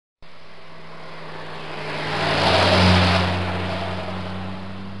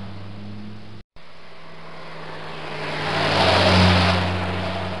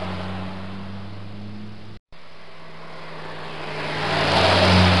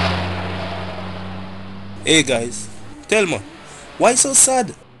Hey guys, tell me, why so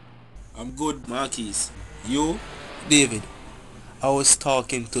sad? I'm good, Marquis. You? David, I was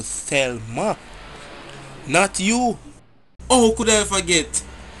talking to Thelma, not you. Oh, could I forget?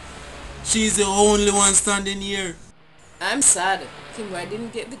 She's the only one standing here. I'm sad. Kimura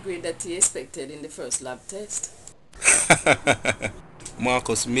didn't get the grade that he expected in the first lab test.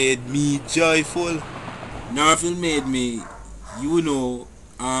 Marcus made me joyful. Norville made me, you know,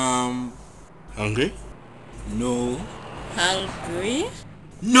 Hungry? no. Hungry?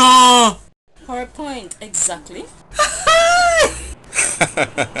 No! PowerPoint, exactly.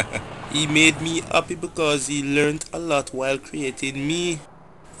 He made me happy because he learned a lot while creating me.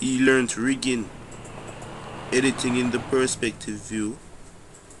 He learned rigging, editing in the perspective view,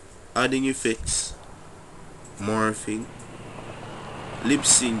 adding effects, morphing, lip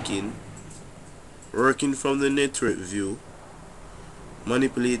syncing, working from the network view,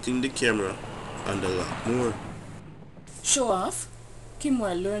 manipulating the camera, and a lot more. Show off.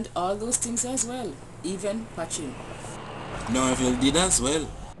 Kimura learned all those things as well, even patching. Norville did as well.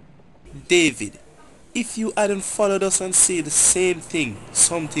 David, if you hadn't followed us and said the same thing,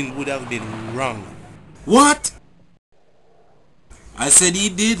 something would have been wrong. What? I said he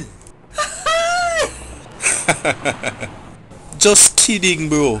did. Just kidding,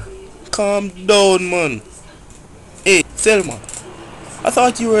 bro. Calm down, man. Hey, Thelma, I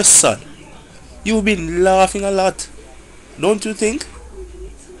thought you were sad. You've been laughing a lot, don't you think?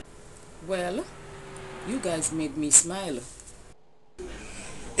 Well, you guys made me smile.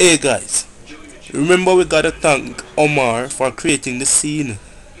 Hey guys, remember we gotta thank Omar for creating the scene.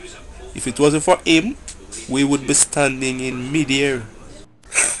 If it wasn't for him, we would be standing in midair.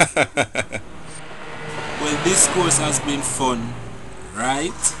 Well, this course has been fun,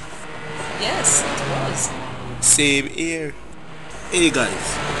 right? Yes, it was. Same here. Hey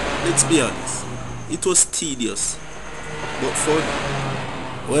guys, let's be honest. It was tedious, but fun.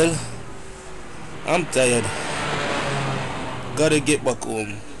 Well, I'm tired. Gotta get back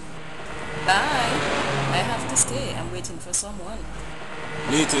home. Bye. I have to stay. I'm waiting for someone.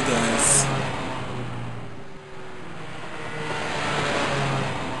 Later, guys.